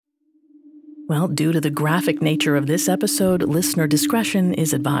Well, due to the graphic nature of this episode, listener discretion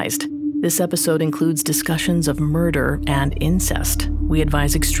is advised. This episode includes discussions of murder and incest. We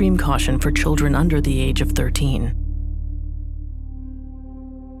advise extreme caution for children under the age of 13.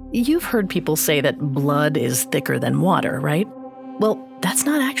 You've heard people say that blood is thicker than water, right? Well, that's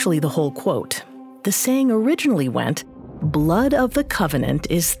not actually the whole quote. The saying originally went, "Blood of the covenant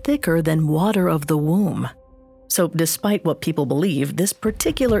is thicker than water of the womb." So despite what people believe, this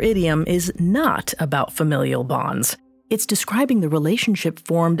particular idiom is not about familial bonds. It's describing the relationship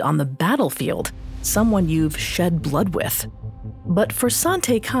formed on the battlefield, someone you've shed blood with. But for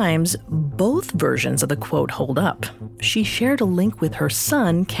Sante Kimes, both versions of the quote hold up. She shared a link with her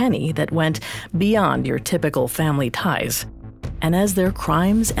son, Kenny, that went beyond your typical family ties. And as their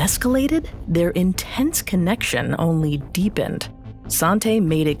crimes escalated, their intense connection only deepened. Sante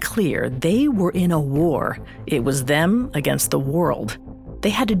made it clear they were in a war. It was them against the world. They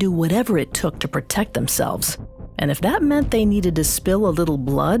had to do whatever it took to protect themselves. And if that meant they needed to spill a little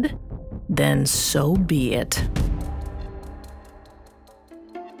blood, then so be it.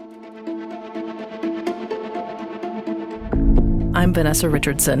 I'm Vanessa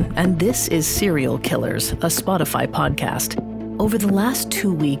Richardson, and this is Serial Killers, a Spotify podcast. Over the last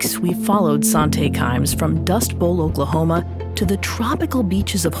 2 weeks, we've followed Sante Kimes from Dust Bowl, Oklahoma, to the tropical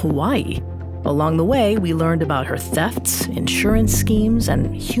beaches of Hawaii. Along the way, we learned about her thefts, insurance schemes,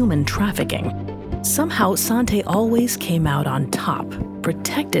 and human trafficking. Somehow, Sante always came out on top,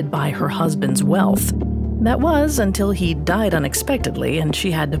 protected by her husband's wealth. That was until he died unexpectedly and she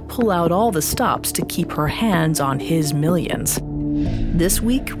had to pull out all the stops to keep her hands on his millions. This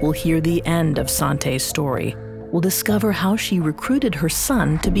week, we'll hear the end of Sante's story. We'll discover how she recruited her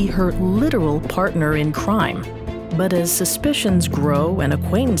son to be her literal partner in crime. But as suspicions grow and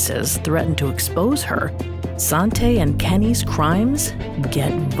acquaintances threaten to expose her, Sante and Kenny's crimes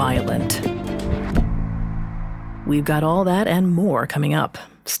get violent. We've got all that and more coming up.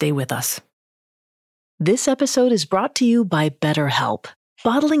 Stay with us. This episode is brought to you by BetterHelp.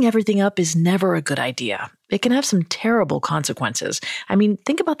 Bottling everything up is never a good idea. It can have some terrible consequences. I mean,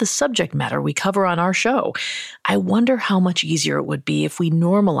 think about the subject matter we cover on our show. I wonder how much easier it would be if we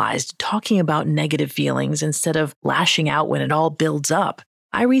normalized talking about negative feelings instead of lashing out when it all builds up.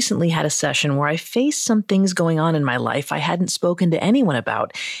 I recently had a session where I faced some things going on in my life I hadn't spoken to anyone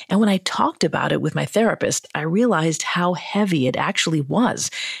about. And when I talked about it with my therapist, I realized how heavy it actually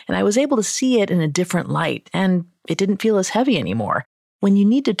was. And I was able to see it in a different light, and it didn't feel as heavy anymore. When you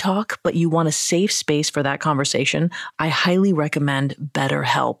need to talk, but you want a safe space for that conversation, I highly recommend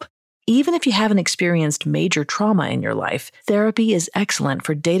BetterHelp. Even if you haven't experienced major trauma in your life, therapy is excellent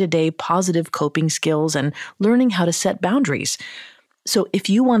for day-to-day positive coping skills and learning how to set boundaries. So if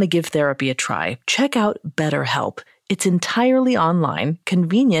you want to give therapy a try, check out BetterHelp. It's entirely online,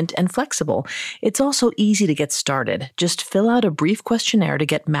 convenient, and flexible. It's also easy to get started. Just fill out a brief questionnaire to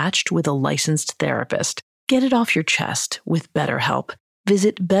get matched with a licensed therapist. Get it off your chest with BetterHelp.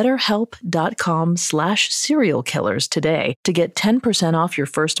 Visit betterhelp.com/serialkillers today to get 10% off your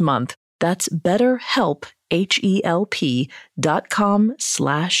first month. That's BetterHelp,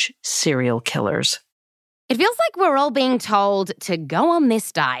 HELP.com/serialkillers. It feels like we're all being told to go on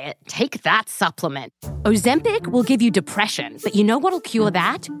this diet, take that supplement. Ozempic will give you depression, but you know what'll cure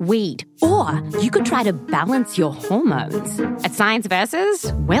that? Weed. Or you could try to balance your hormones. At Science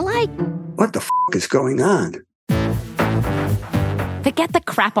Versus, we're like, what the is going on? Forget the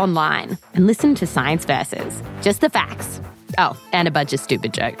crap online and listen to Science Versus. Just the facts. Oh, and a bunch of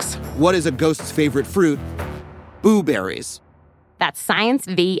stupid jokes. What is a ghost's favorite fruit? Blueberries. That's Science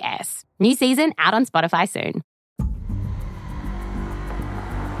VS. New season out on Spotify soon.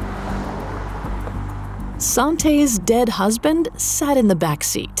 Sante's dead husband sat in the back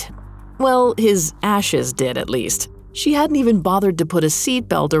seat. Well, his ashes did, at least. She hadn't even bothered to put a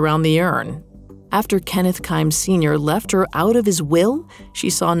seatbelt around the urn. After Kenneth Kimes Sr. left her out of his will, she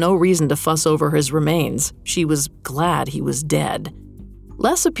saw no reason to fuss over his remains. She was glad he was dead.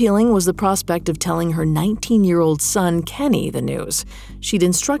 Less appealing was the prospect of telling her 19-year-old son, Kenny, the news. She'd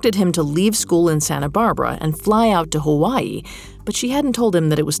instructed him to leave school in Santa Barbara and fly out to Hawaii, but she hadn't told him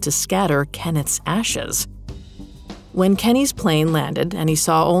that it was to scatter Kenneth's ashes. When Kenny's plane landed and he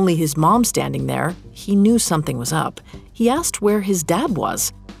saw only his mom standing there, he knew something was up. He asked where his dad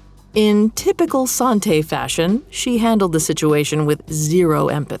was. In typical Sante fashion, she handled the situation with zero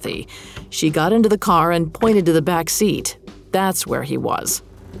empathy. She got into the car and pointed to the back seat. That's where he was.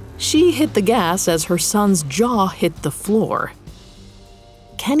 She hit the gas as her son's jaw hit the floor.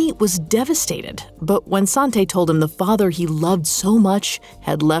 Kenny was devastated, but when Sante told him the father he loved so much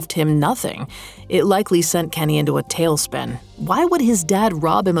had left him nothing, it likely sent Kenny into a tailspin. Why would his dad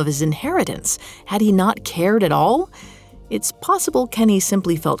rob him of his inheritance? Had he not cared at all? It's possible Kenny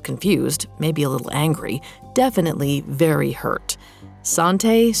simply felt confused, maybe a little angry, definitely very hurt.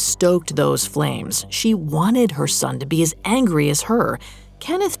 Sante stoked those flames. She wanted her son to be as angry as her.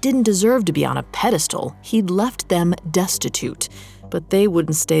 Kenneth didn't deserve to be on a pedestal. He'd left them destitute. But they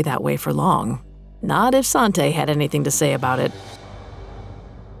wouldn't stay that way for long. Not if Sante had anything to say about it.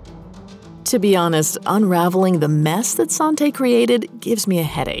 To be honest, unraveling the mess that Sante created gives me a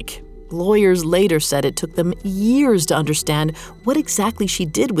headache. Lawyers later said it took them years to understand what exactly she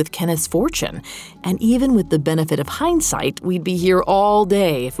did with Kenneth's fortune. And even with the benefit of hindsight, we'd be here all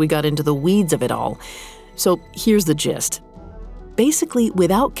day if we got into the weeds of it all. So here's the gist. Basically,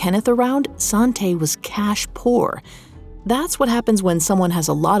 without Kenneth around, Sante was cash poor. That's what happens when someone has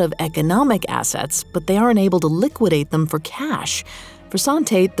a lot of economic assets, but they aren't able to liquidate them for cash. For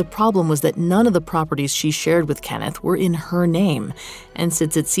Sante, the problem was that none of the properties she shared with Kenneth were in her name. And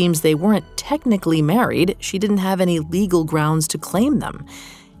since it seems they weren't technically married, she didn't have any legal grounds to claim them.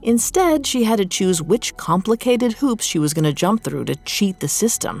 Instead, she had to choose which complicated hoops she was going to jump through to cheat the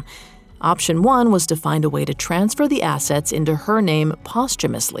system. Option 1 was to find a way to transfer the assets into her name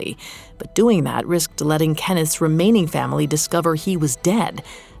posthumously, but doing that risked letting Kenneth's remaining family discover he was dead.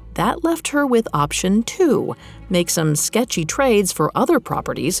 That left her with option 2, make some sketchy trades for other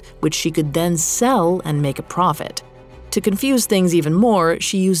properties, which she could then sell and make a profit. To confuse things even more,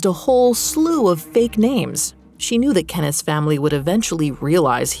 she used a whole slew of fake names. She knew that Kenneth's family would eventually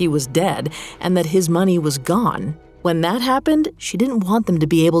realize he was dead and that his money was gone. When that happened, she didn't want them to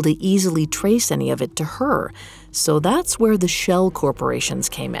be able to easily trace any of it to her. So that's where the shell corporations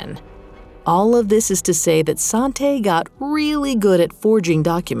came in. All of this is to say that Sante got really good at forging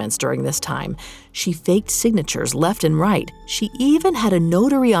documents during this time. She faked signatures left and right. She even had a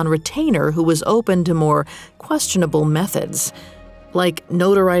notary on retainer who was open to more questionable methods, like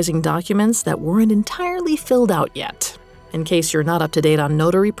notarizing documents that weren't entirely filled out yet. In case you're not up to date on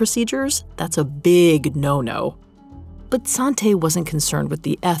notary procedures, that's a big no-no. But Sante wasn't concerned with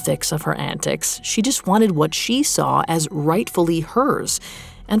the ethics of her antics. She just wanted what she saw as rightfully hers.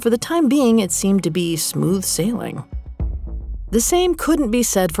 And for the time being, it seemed to be smooth sailing. The same couldn't be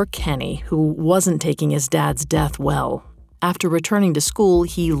said for Kenny, who wasn't taking his dad's death well. After returning to school,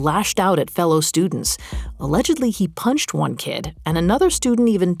 he lashed out at fellow students. Allegedly, he punched one kid, and another student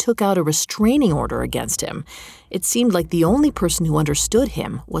even took out a restraining order against him. It seemed like the only person who understood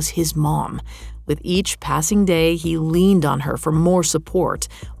him was his mom. With each passing day, he leaned on her for more support.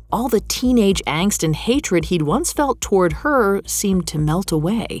 All the teenage angst and hatred he'd once felt toward her seemed to melt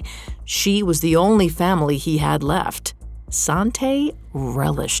away. She was the only family he had left. Sante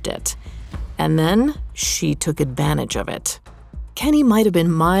relished it. And then she took advantage of it. Kenny might have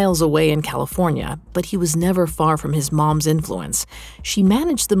been miles away in California, but he was never far from his mom's influence. She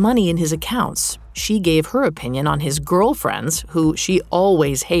managed the money in his accounts. She gave her opinion on his girlfriends, who she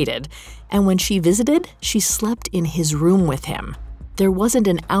always hated. And when she visited, she slept in his room with him. There wasn't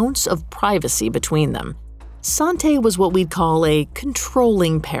an ounce of privacy between them. Sante was what we'd call a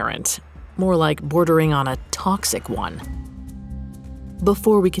controlling parent, more like bordering on a toxic one.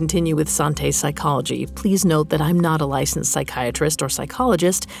 Before we continue with Sante's psychology, please note that I'm not a licensed psychiatrist or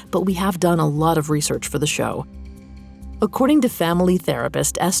psychologist, but we have done a lot of research for the show. According to family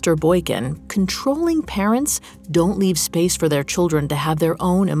therapist Esther Boykin, controlling parents don't leave space for their children to have their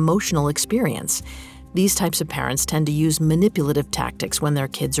own emotional experience. These types of parents tend to use manipulative tactics when their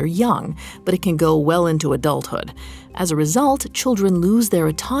kids are young, but it can go well into adulthood. As a result, children lose their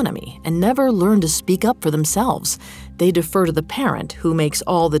autonomy and never learn to speak up for themselves. They defer to the parent, who makes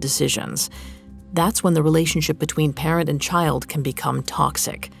all the decisions. That's when the relationship between parent and child can become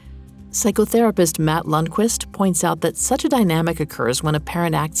toxic. Psychotherapist Matt Lundquist points out that such a dynamic occurs when a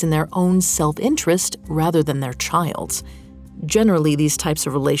parent acts in their own self-interest rather than their child's. Generally, these types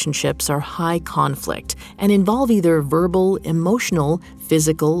of relationships are high conflict and involve either verbal, emotional,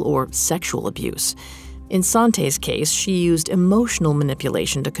 physical, or sexual abuse. In Sante's case, she used emotional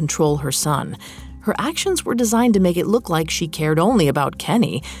manipulation to control her son. Her actions were designed to make it look like she cared only about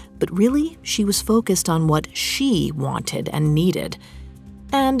Kenny, but really, she was focused on what she wanted and needed.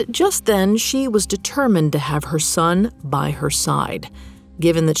 And just then, she was determined to have her son by her side.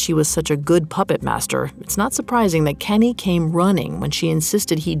 Given that she was such a good puppet master, it's not surprising that Kenny came running when she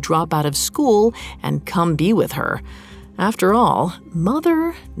insisted he drop out of school and come be with her. After all,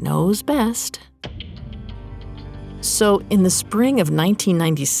 mother knows best. So, in the spring of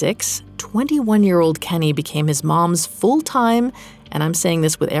 1996, 21-year-old Kenny became his mom's full-time and I'm saying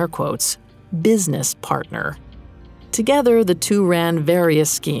this with air quotes, business partner. Together, the two ran various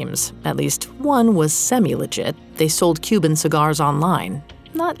schemes. At least one was semi-legit. They sold Cuban cigars online.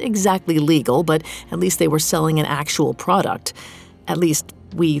 Not exactly legal, but at least they were selling an actual product. At least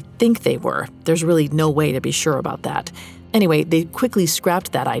we think they were. There's really no way to be sure about that. Anyway, they quickly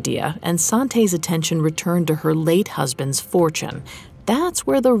scrapped that idea, and Sante's attention returned to her late husband's fortune. That's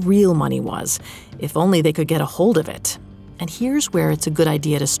where the real money was, if only they could get a hold of it. And here's where it's a good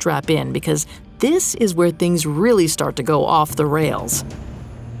idea to strap in, because this is where things really start to go off the rails.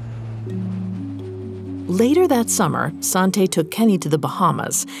 Later that summer, Sante took Kenny to the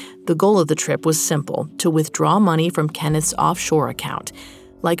Bahamas. The goal of the trip was simple, to withdraw money from Kenneth's offshore account.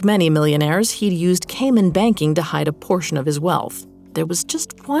 Like many millionaires, he'd used Cayman banking to hide a portion of his wealth. There was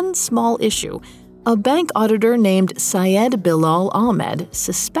just one small issue. A bank auditor named Syed Bilal Ahmed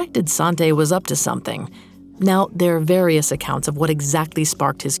suspected Sante was up to something. Now, there are various accounts of what exactly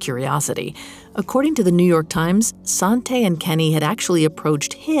sparked his curiosity. According to the New York Times, Sante and Kenny had actually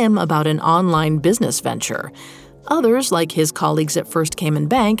approached him about an online business venture. Others, like his colleagues at First Cayman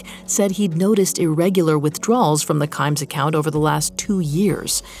Bank, said he'd noticed irregular withdrawals from the Kimes account over the last 2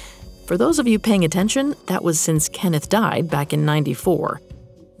 years. For those of you paying attention, that was since Kenneth died back in '94.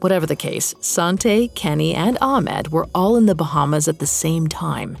 Whatever the case, Sante, Kenny, and Ahmed were all in the Bahamas at the same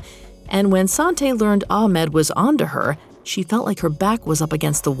time. And when Sante learned Ahmed was onto her, she felt like her back was up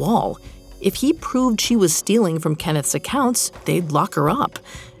against the wall. If he proved she was stealing from Kenneth's accounts, they'd lock her up.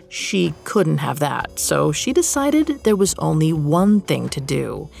 She couldn't have that, so she decided there was only one thing to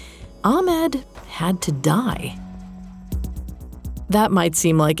do. Ahmed had to die. That might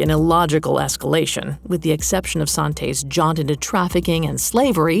seem like an illogical escalation. With the exception of Sante's jaunt into trafficking and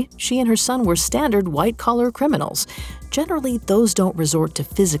slavery, she and her son were standard white-collar criminals. Generally, those don't resort to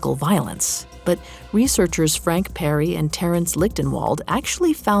physical violence. But researchers Frank Perry and Terence Lichtenwald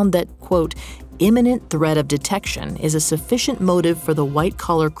actually found that, quote, imminent threat of detection is a sufficient motive for the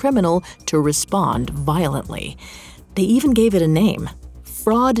white-collar criminal to respond violently. They even gave it a name: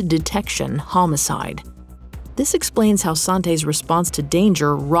 fraud detection homicide. This explains how Sante's response to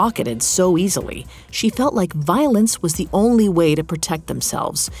danger rocketed so easily. She felt like violence was the only way to protect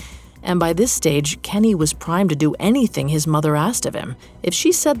themselves. And by this stage, Kenny was primed to do anything his mother asked of him. If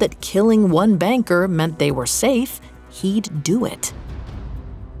she said that killing one banker meant they were safe, he'd do it.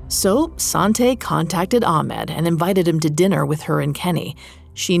 So Sante contacted Ahmed and invited him to dinner with her and Kenny.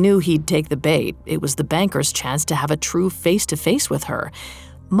 She knew he'd take the bait. It was the banker's chance to have a true face-to-face with her.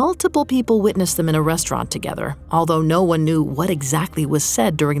 Multiple people witnessed them in a restaurant together, although no one knew what exactly was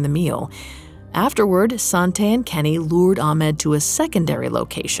said during the meal. Afterward, Sante and Kenny lured Ahmed to a secondary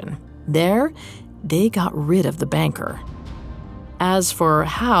location. There, they got rid of the banker. As for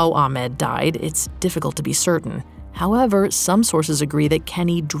how Ahmed died, it's difficult to be certain. However, some sources agree that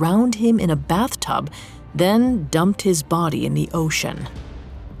Kenny drowned him in a bathtub, then dumped his body in the ocean.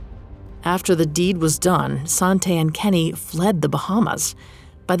 After the deed was done, Sante and Kenny fled the Bahamas.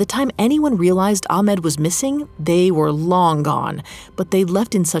 By the time anyone realized Ahmed was missing, they were long gone, but they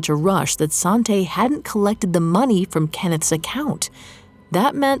left in such a rush that Sante hadn't collected the money from Kenneth's account.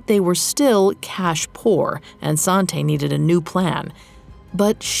 That meant they were still cash poor, and Sante needed a new plan.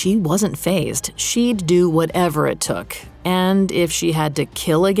 But she wasn't fazed. She'd do whatever it took. And if she had to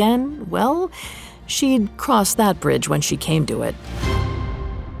kill again, well, she'd cross that bridge when she came to it.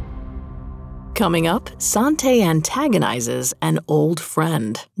 Coming up, Sante antagonizes an old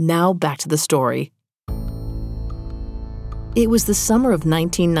friend. Now back to the story. It was the summer of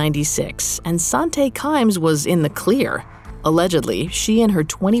 1996, and Sante Kimes was in the clear. Allegedly, she and her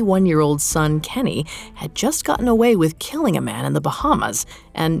 21-year-old son, Kenny, had just gotten away with killing a man in the Bahamas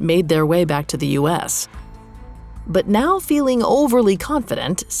and made their way back to the U.S. But now feeling overly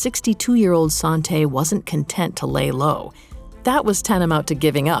confident, 62-year-old Sante wasn't content to lay low. That was tantamount to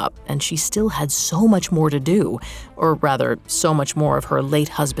giving up, and she still had so much more to do, or rather, so much more of her late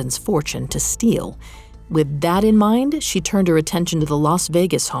husband's fortune to steal. With that in mind, she turned her attention to the Las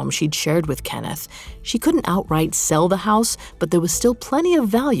Vegas home she'd shared with Kenneth. She couldn't outright sell the house, but there was still plenty of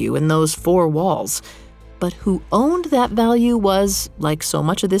value in those four walls. But who owned that value was, like so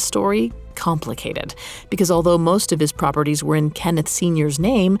much of this story, complicated. Because although most of his properties were in Kenneth Sr.'s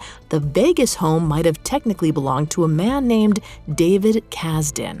name, the Vegas home might have technically belonged to a man named David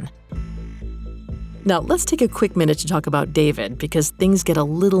Kasdan. Now, let's take a quick minute to talk about David, because things get a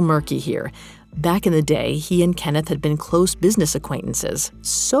little murky here. Back in the day, he and Kenneth had been close business acquaintances.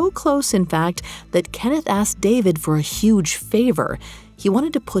 So close, in fact, that Kenneth asked David for a huge favor. He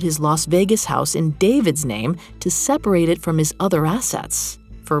wanted to put his Las Vegas house in David's name to separate it from his other assets.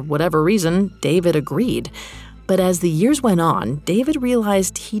 For whatever reason, David agreed. But as the years went on, David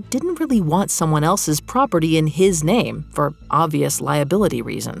realized he didn't really want someone else's property in his name for obvious liability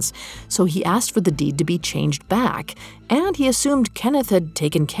reasons. So he asked for the deed to be changed back, and he assumed Kenneth had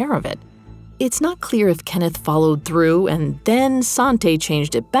taken care of it. It's not clear if Kenneth followed through and then Sante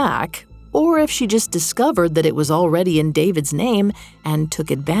changed it back, or if she just discovered that it was already in David's name and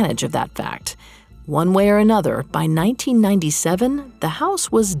took advantage of that fact. One way or another, by 1997, the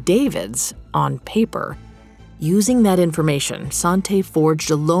house was David's on paper. Using that information, Sante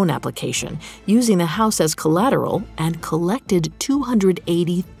forged a loan application, using the house as collateral, and collected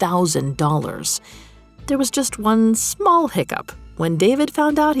 $280,000. There was just one small hiccup. When David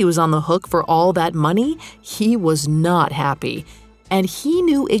found out he was on the hook for all that money, he was not happy. And he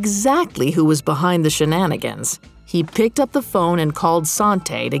knew exactly who was behind the shenanigans. He picked up the phone and called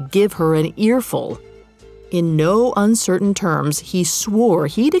Sante to give her an earful. In no uncertain terms, he swore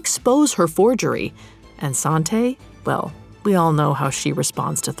he'd expose her forgery. And Sante, well, we all know how she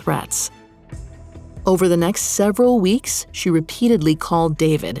responds to threats. Over the next several weeks, she repeatedly called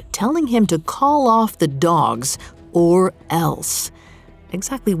David, telling him to call off the dogs or else.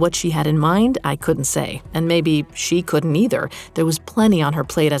 Exactly what she had in mind, I couldn't say, and maybe she couldn't either. There was plenty on her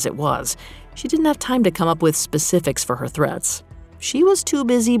plate as it was. She didn't have time to come up with specifics for her threats. She was too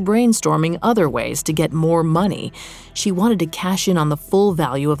busy brainstorming other ways to get more money. She wanted to cash in on the full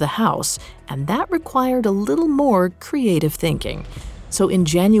value of the house, and that required a little more creative thinking. So in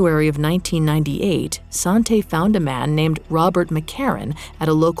January of 1998, Sante found a man named Robert McCarran at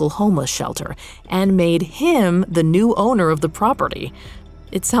a local homeless shelter and made him the new owner of the property.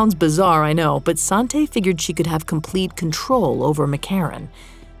 It sounds bizarre, I know, but Sante figured she could have complete control over McCarran.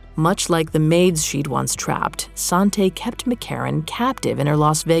 Much like the maids she'd once trapped, Sante kept McCarran captive in her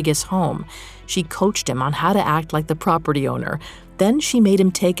Las Vegas home. She coached him on how to act like the property owner. Then she made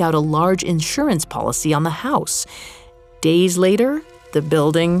him take out a large insurance policy on the house. Days later, the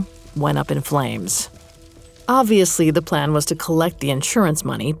building went up in flames. Obviously, the plan was to collect the insurance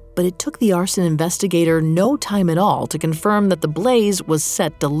money, but it took the arson investigator no time at all to confirm that the blaze was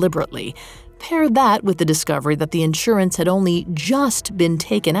set deliberately. Pair that with the discovery that the insurance had only just been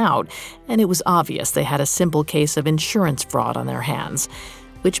taken out, and it was obvious they had a simple case of insurance fraud on their hands,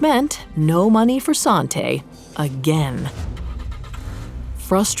 which meant no money for Sante again.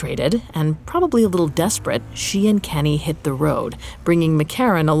 Frustrated and probably a little desperate, she and Kenny hit the road, bringing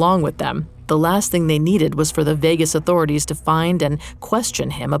McCarran along with them. The last thing they needed was for the Vegas authorities to find and question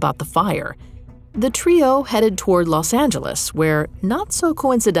him about the fire. The trio headed toward Los Angeles, where, not so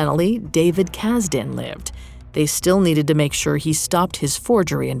coincidentally, David Kasdan lived. They still needed to make sure he stopped his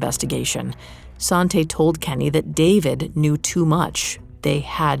forgery investigation. Sante told Kenny that David knew too much. They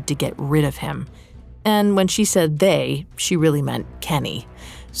had to get rid of him. And when she said they, she really meant Kenny.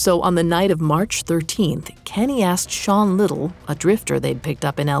 So on the night of March 13th, Kenny asked Sean Little, a drifter they'd picked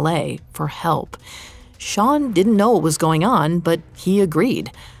up in LA, for help. Sean didn't know what was going on, but he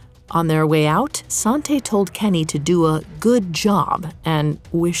agreed. On their way out, Sante told Kenny to do a good job and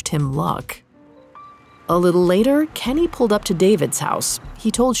wished him luck. A little later, Kenny pulled up to David's house.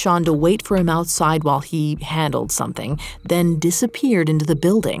 He told Sean to wait for him outside while he handled something, then disappeared into the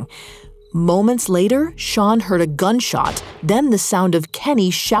building. Moments later, Sean heard a gunshot, then the sound of Kenny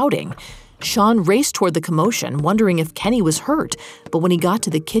shouting. Sean raced toward the commotion, wondering if Kenny was hurt, but when he got to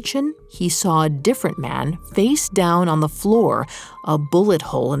the kitchen, he saw a different man face down on the floor, a bullet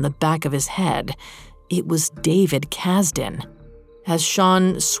hole in the back of his head. It was David Kasdan. As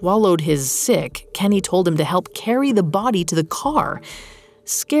Sean swallowed his sick, Kenny told him to help carry the body to the car.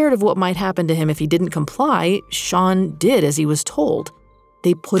 Scared of what might happen to him if he didn't comply, Sean did as he was told.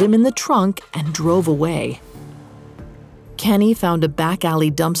 They put him in the trunk and drove away. Kenny found a back alley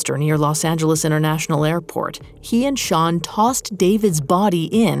dumpster near Los Angeles International Airport. He and Sean tossed David's body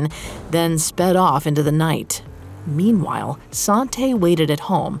in, then sped off into the night. Meanwhile, Sante waited at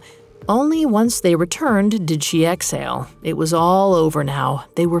home. Only once they returned did she exhale. It was all over now.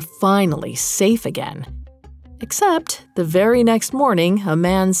 They were finally safe again. Except, the very next morning, a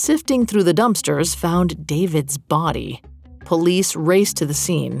man sifting through the dumpsters found David's body. Police raced to the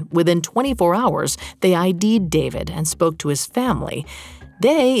scene. Within 24 hours, they ID'd David and spoke to his family.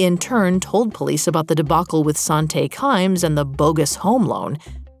 They, in turn, told police about the debacle with Sante Kimes and the bogus home loan.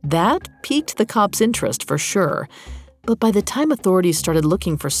 That piqued the cops' interest for sure. But by the time authorities started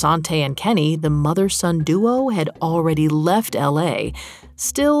looking for Sante and Kenny, the mother-son duo had already left LA,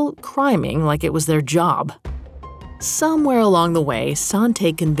 still criming like it was their job. Somewhere along the way,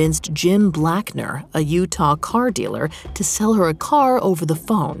 Sante convinced Jim Blackner, a Utah car dealer, to sell her a car over the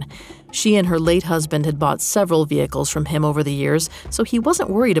phone. She and her late husband had bought several vehicles from him over the years, so he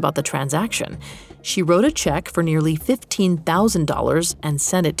wasn't worried about the transaction. She wrote a check for nearly $15,000 and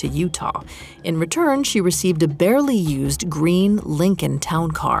sent it to Utah. In return, she received a barely used green Lincoln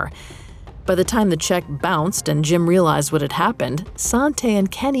town car. By the time the check bounced and Jim realized what had happened, Sante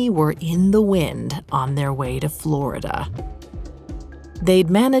and Kenny were in the wind on their way to Florida. They'd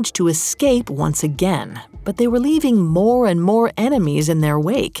managed to escape once again, but they were leaving more and more enemies in their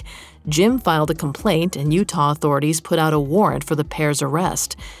wake. Jim filed a complaint and Utah authorities put out a warrant for the pair's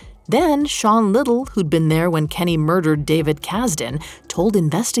arrest. Then Sean Little, who'd been there when Kenny murdered David Kasdan, told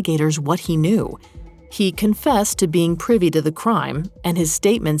investigators what he knew. He confessed to being privy to the crime, and his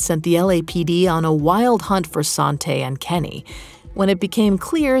statement sent the LAPD on a wild hunt for Sante and Kenny. When it became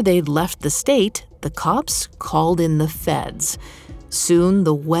clear they'd left the state, the cops called in the feds. Soon,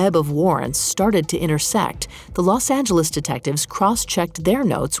 the web of warrants started to intersect. The Los Angeles detectives cross-checked their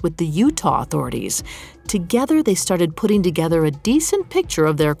notes with the Utah authorities. Together, they started putting together a decent picture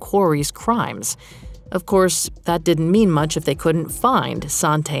of their quarry's crimes. Of course, that didn't mean much if they couldn't find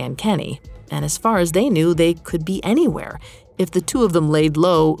Sante and Kenny. And as far as they knew, they could be anywhere. If the two of them laid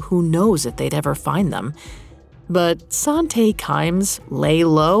low, who knows if they'd ever find them. But Sante Kimes lay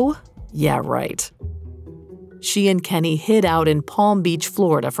low? Yeah, right. She and Kenny hid out in Palm Beach,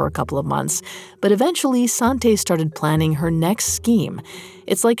 Florida for a couple of months, but eventually Sante started planning her next scheme.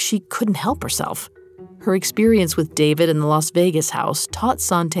 It's like she couldn't help herself. Her experience with David in the Las Vegas house taught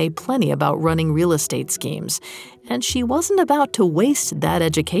Sante plenty about running real estate schemes, and she wasn't about to waste that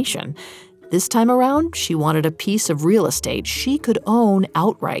education. This time around, she wanted a piece of real estate she could own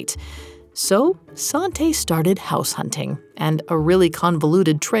outright. So, Sante started house hunting, and a really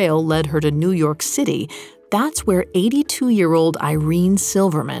convoluted trail led her to New York City. That's where 82-year-old Irene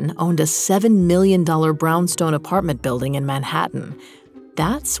Silverman owned a $7 million brownstone apartment building in Manhattan.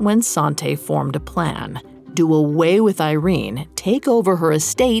 That's when Sante formed a plan. Do away with Irene, take over her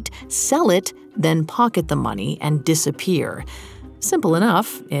estate, sell it, then pocket the money and disappear. Simple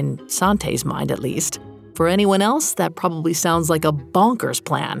enough, in Sante's mind at least. For anyone else, that probably sounds like a bonkers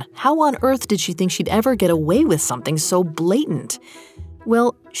plan. How on earth did she think she'd ever get away with something so blatant?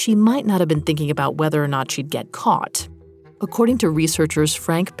 Well, she might not have been thinking about whether or not she'd get caught. According to researchers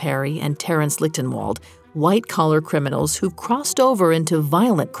Frank Perry and Terrence Lichtenwald, white-collar criminals who've crossed over into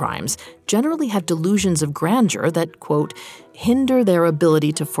violent crimes generally have delusions of grandeur that, quote, hinder their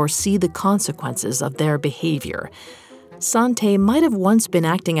ability to foresee the consequences of their behavior. Sante might have once been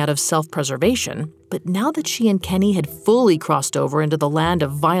acting out of self-preservation, but now that she and Kenny had fully crossed over into the land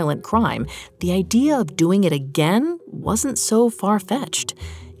of violent crime, the idea of doing it again wasn't so far-fetched.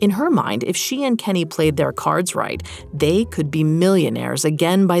 In her mind, if she and Kenny played their cards right, they could be millionaires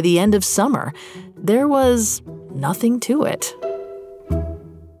again by the end of summer. There was nothing to it.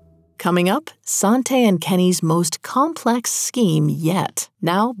 Coming up, Sante and Kenny's most complex scheme yet.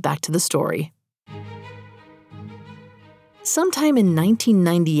 Now, back to the story. Sometime in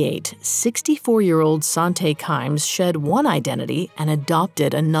 1998, 64-year-old Sante Kimes shed one identity and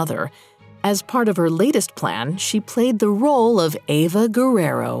adopted another. As part of her latest plan, she played the role of Ava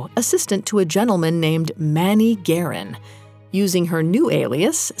Guerrero, assistant to a gentleman named Manny Guerin. Using her new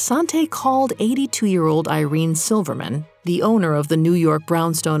alias, Sante called 82-year-old Irene Silverman, the owner of the New York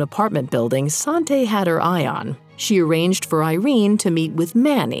brownstone apartment building Sante had her eye on. She arranged for Irene to meet with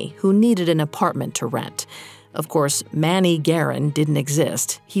Manny, who needed an apartment to rent. Of course, Manny Guerin didn't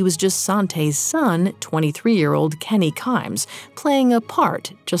exist. He was just Sante's son, 23-year-old Kenny Kimes, playing a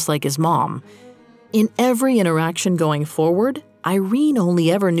part just like his mom. In every interaction going forward, Irene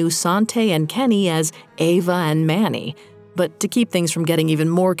only ever knew Sante and Kenny as Ava and Manny. But to keep things from getting even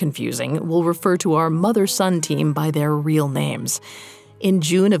more confusing, we'll refer to our mother-son team by their real names. In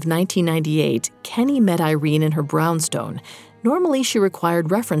June of 1998, Kenny met Irene in her brownstone. Normally, she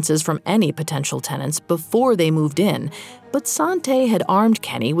required references from any potential tenants before they moved in, but Sante had armed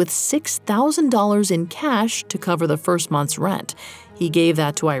Kenny with $6,000 in cash to cover the first month's rent. He gave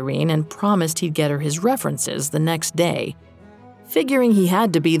that to Irene and promised he'd get her his references the next day. Figuring he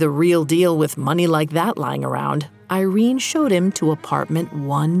had to be the real deal with money like that lying around, Irene showed him to apartment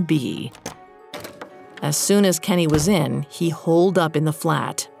 1B. As soon as Kenny was in, he holed up in the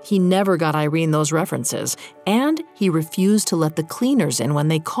flat. He never got Irene those references, and he refused to let the cleaners in when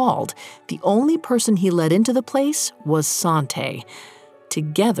they called. The only person he let into the place was Sante.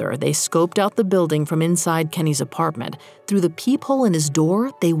 Together, they scoped out the building from inside Kenny's apartment. Through the peephole in his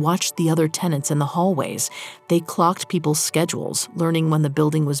door, they watched the other tenants in the hallways. They clocked people's schedules, learning when the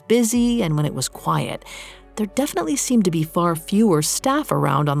building was busy and when it was quiet. there definitely seemed to be far fewer staff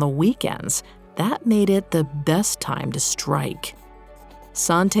around on the weekends. That made it the best time to strike.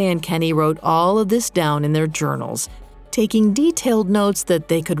 Sante and Kenny wrote all of this down in their journals, taking detailed notes that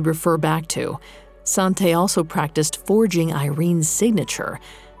they could refer back to. Sante also practiced forging Irene's signature.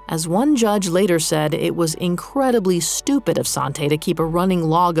 As one judge later said, it was incredibly stupid of Sante to keep a running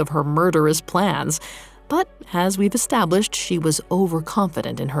log of her murderous plans. But as we've established, she was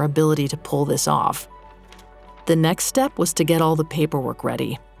overconfident in her ability to pull this off. The next step was to get all the paperwork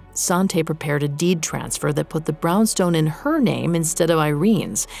ready. Sante prepared a deed transfer that put the brownstone in her name instead of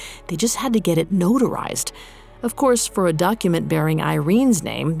Irene's. They just had to get it notarized. Of course, for a document bearing Irene's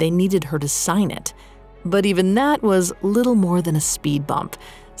name, they needed her to sign it. But even that was little more than a speed bump.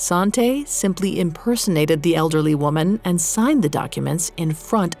 Sante simply impersonated the elderly woman and signed the documents in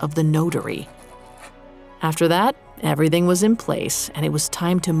front of the notary. After that, everything was in place, and it was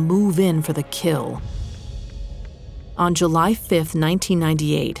time to move in for the kill. On July 5,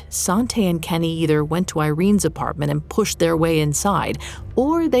 1998, Sante and Kenny either went to Irene's apartment and pushed their way inside,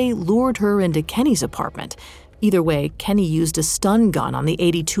 or they lured her into Kenny's apartment. Either way, Kenny used a stun gun on the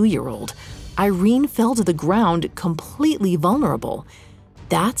 82-year-old. Irene fell to the ground completely vulnerable.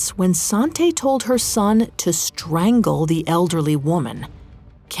 That's when Sante told her son to strangle the elderly woman.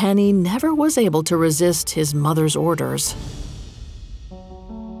 Kenny never was able to resist his mother's orders.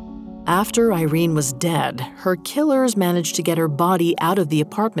 After Irene was dead, her killers managed to get her body out of the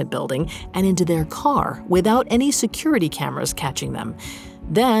apartment building and into their car without any security cameras catching them.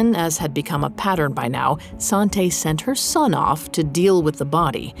 Then, as had become a pattern by now, Sante sent her son off to deal with the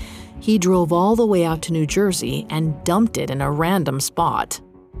body. He drove all the way out to New Jersey and dumped it in a random spot.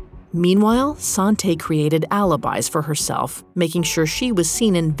 Meanwhile, Sante created alibis for herself, making sure she was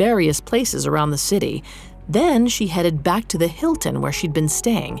seen in various places around the city. Then she headed back to the Hilton where she'd been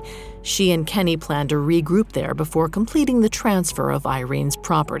staying. She and Kenny planned to regroup there before completing the transfer of Irene's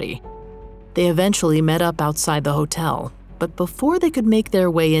property. They eventually met up outside the hotel, but before they could make their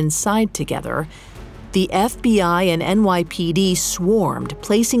way inside together, the FBI and NYPD swarmed,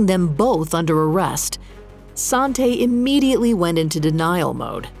 placing them both under arrest. Sante immediately went into denial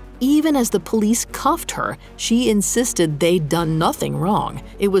mode. Even as the police cuffed her, she insisted they'd done nothing wrong.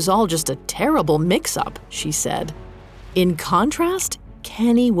 It was all just a terrible mix-up, she said. In contrast,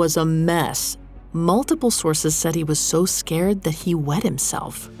 Kenny was a mess. Multiple sources said he was so scared that he wet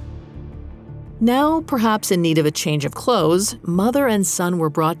himself. Now, perhaps in need of a change of clothes, mother and son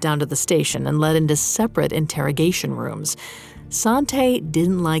were brought down to the station and led into separate interrogation rooms. Sante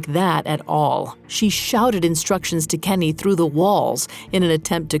didn't like that at all. She shouted instructions to Kenny through the walls in an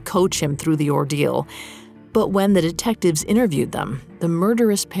attempt to coach him through the ordeal. But when the detectives interviewed them, the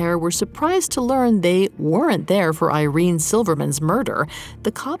murderous pair were surprised to learn they weren't there for Irene Silverman's murder.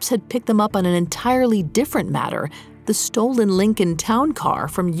 The cops had picked them up on an entirely different matter, the stolen Lincoln Town car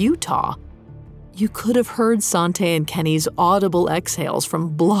from Utah. You could have heard Sante and Kenny's audible exhales from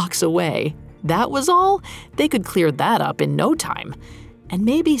blocks away. That was all? They could clear that up in no time. And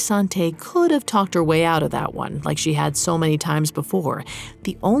maybe Sante could have talked her way out of that one, like she had so many times before.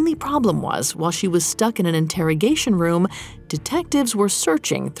 The only problem was, while she was stuck in an interrogation room, detectives were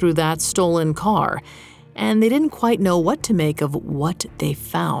searching through that stolen car, and they didn't quite know what to make of what they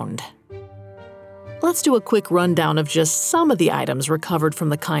found. Let's do a quick rundown of just some of the items recovered from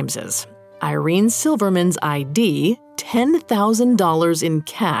the Kimeses. Irene Silverman's ID, $10,000 in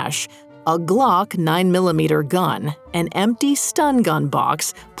cash, a Glock 9mm gun, an empty stun gun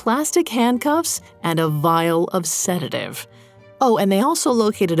box, plastic handcuffs, and a vial of sedative. Oh, and they also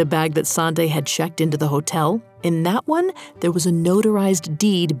located a bag that Sante had checked into the hotel. In that one, there was a notarized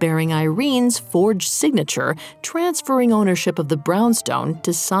deed bearing Irene's forged signature, transferring ownership of the brownstone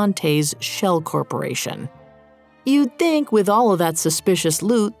to Sante's shell corporation. You'd think with all of that suspicious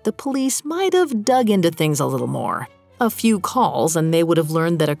loot, the police might have dug into things a little more. A few calls and they would have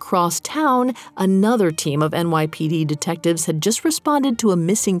learned that across town, another team of NYPD detectives had just responded to a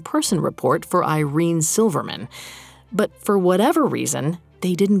missing person report for Irene Silverman. But for whatever reason,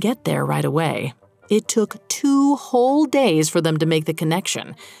 they didn't get there right away. It took 2 whole days for them to make the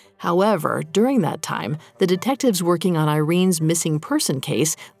connection. However, during that time, the detectives working on Irene's missing person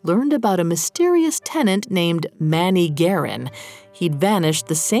case learned about a mysterious tenant named Manny Guerin. He'd vanished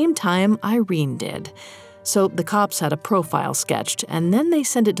the same time Irene did. So the cops had a profile sketched, and then they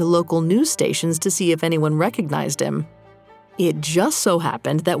sent it to local news stations to see if anyone recognized him. It just so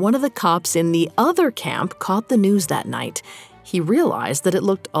happened that one of the cops in the other camp caught the news that night. He realized that it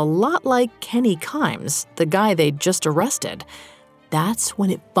looked a lot like Kenny Kimes, the guy they'd just arrested. That's when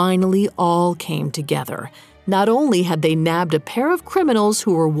it finally all came together. Not only had they nabbed a pair of criminals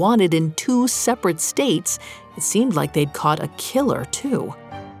who were wanted in 2 separate states, it seemed like they'd caught a killer, too.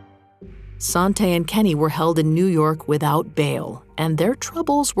 Sante and Kenny were held in New York without bail, and their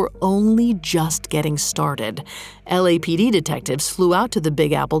troubles were only just getting started. LAPD detectives flew out to the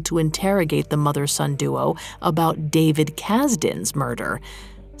Big Apple to interrogate the mother-son duo about David Kasdan's murder.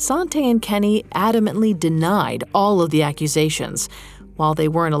 Sante and Kenny adamantly denied all of the accusations. While they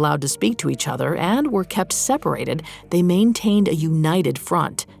weren't allowed to speak to each other and were kept separated, they maintained a united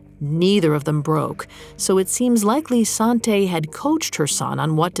front. Neither of them broke, so it seems likely Sante had coached her son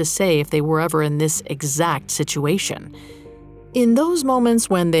on what to say if they were ever in this exact situation. In those moments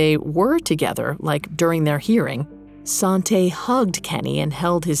when they were together, like during their hearing, Sante hugged Kenny and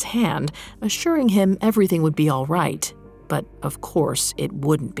held his hand, assuring him everything would be all right. But of course, it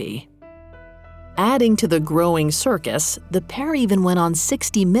wouldn't be. Adding to the growing circus, the pair even went on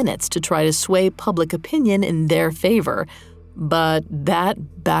 60 Minutes to try to sway public opinion in their favor. But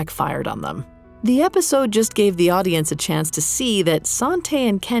that backfired on them. The episode just gave the audience a chance to see that Sante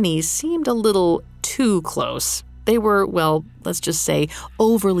and Kenny seemed a little too close. They were, well, let's just say,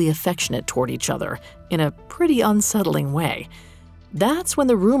 overly affectionate toward each other in a pretty unsettling way. That's when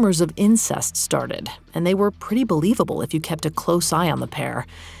the rumors of incest started, and they were pretty believable if you kept a close eye on the pair.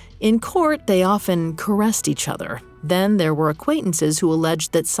 In court, they often caressed each other. Then there were acquaintances who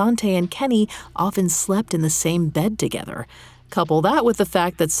alleged that Sante and Kenny often slept in the same bed together. Couple that with the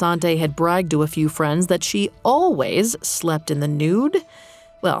fact that Sante had bragged to a few friends that she always slept in the nude.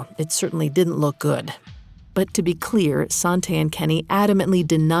 Well, it certainly didn't look good. But to be clear, Sante and Kenny adamantly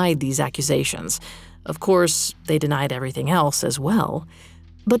denied these accusations. Of course, they denied everything else as well.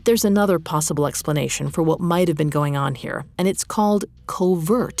 But there's another possible explanation for what might have been going on here, and it's called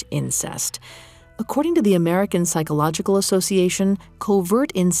covert incest. According to the American Psychological Association,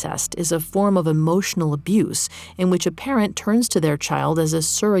 covert incest is a form of emotional abuse in which a parent turns to their child as a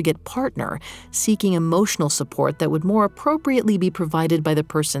surrogate partner, seeking emotional support that would more appropriately be provided by the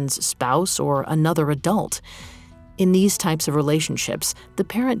person's spouse or another adult. In these types of relationships, the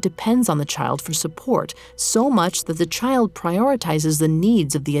parent depends on the child for support so much that the child prioritizes the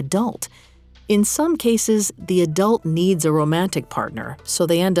needs of the adult. In some cases, the adult needs a romantic partner, so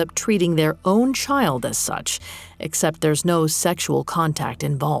they end up treating their own child as such, except there's no sexual contact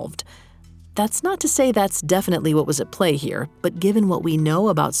involved. That's not to say that's definitely what was at play here, but given what we know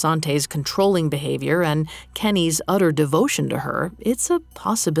about Sante's controlling behavior and Kenny's utter devotion to her, it's a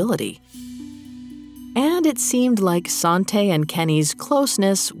possibility. And it seemed like Sante and Kenny's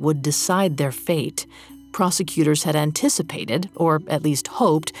closeness would decide their fate. Prosecutors had anticipated, or at least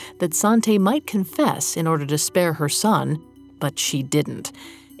hoped, that Sante might confess in order to spare her son, but she didn't.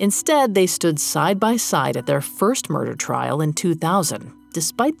 Instead, they stood side by side at their first murder trial in 2000.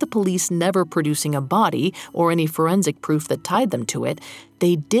 Despite the police never producing a body or any forensic proof that tied them to it,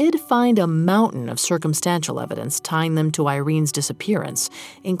 they did find a mountain of circumstantial evidence tying them to Irene's disappearance,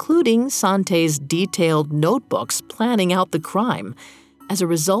 including Sante's detailed notebooks planning out the crime. As a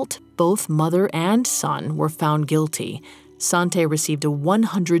result, both mother and son were found guilty. Sante received a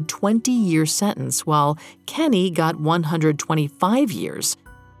 120-year sentence, while Kenny got 125 years.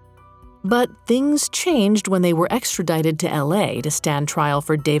 But things changed when they were extradited to LA to stand trial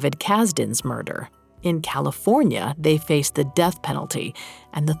for David Kasdan's murder. In California, they faced the death penalty,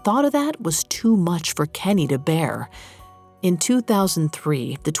 and the thought of that was too much for Kenny to bear. In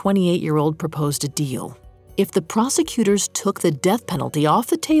 2003, the 28-year-old proposed a deal. If the prosecutors took the death penalty off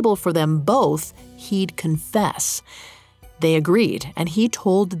the table for them both, he'd confess. They agreed, and he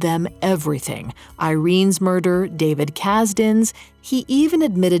told them everything. Irene's murder, David Kasdan's. He even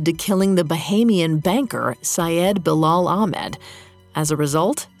admitted to killing the Bahamian banker, Syed Bilal Ahmed. As a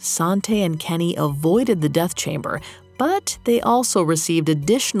result, Sante and Kenny avoided the death chamber, but they also received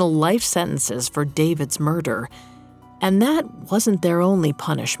additional life sentences for David's murder. And that wasn't their only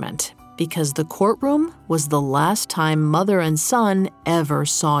punishment, because the courtroom was the last time mother and son ever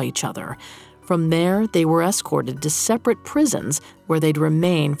saw each other. From there, they were escorted to separate prisons where they'd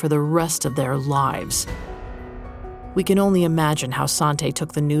remain for the rest of their lives. We can only imagine how Sante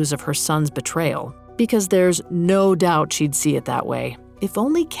took the news of her son's betrayal, because there's no doubt she'd see it that way. If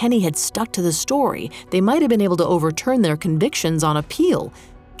only Kenny had stuck to the story, they might have been able to overturn their convictions on appeal.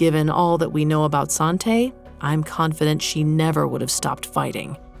 Given all that we know about Sante, I'm confident she never would have stopped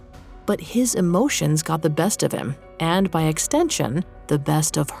fighting. But his emotions got the best of him, and by extension, the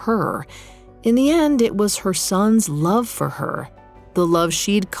best of her. In the end, it was her son's love for her, the love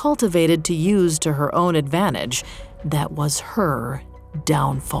she'd cultivated to use to her own advantage, that was her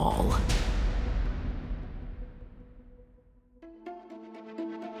downfall.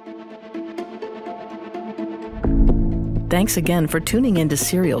 Thanks again for tuning in to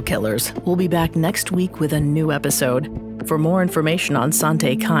Serial Killers. We'll be back next week with a new episode. For more information on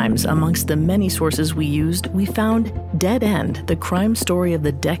Sante Kimes, amongst the many sources we used, we found Dead End, the crime story of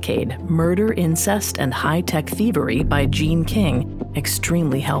the decade, Murder, Incest, and High-Tech Thievery by Gene King,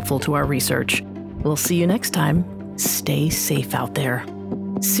 extremely helpful to our research. We'll see you next time. Stay safe out there.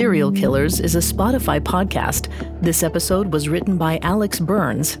 Serial Killers is a Spotify podcast. This episode was written by Alex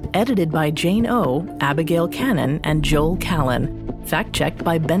Burns, edited by Jane O, Abigail Cannon, and Joel Callan. Fact-checked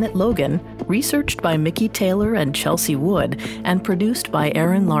by Bennett Logan, researched by Mickey Taylor and Chelsea Wood, and produced by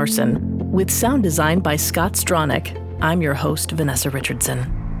Aaron Larson. With sound design by Scott Stronach. I'm your host, Vanessa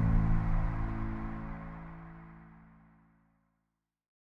Richardson.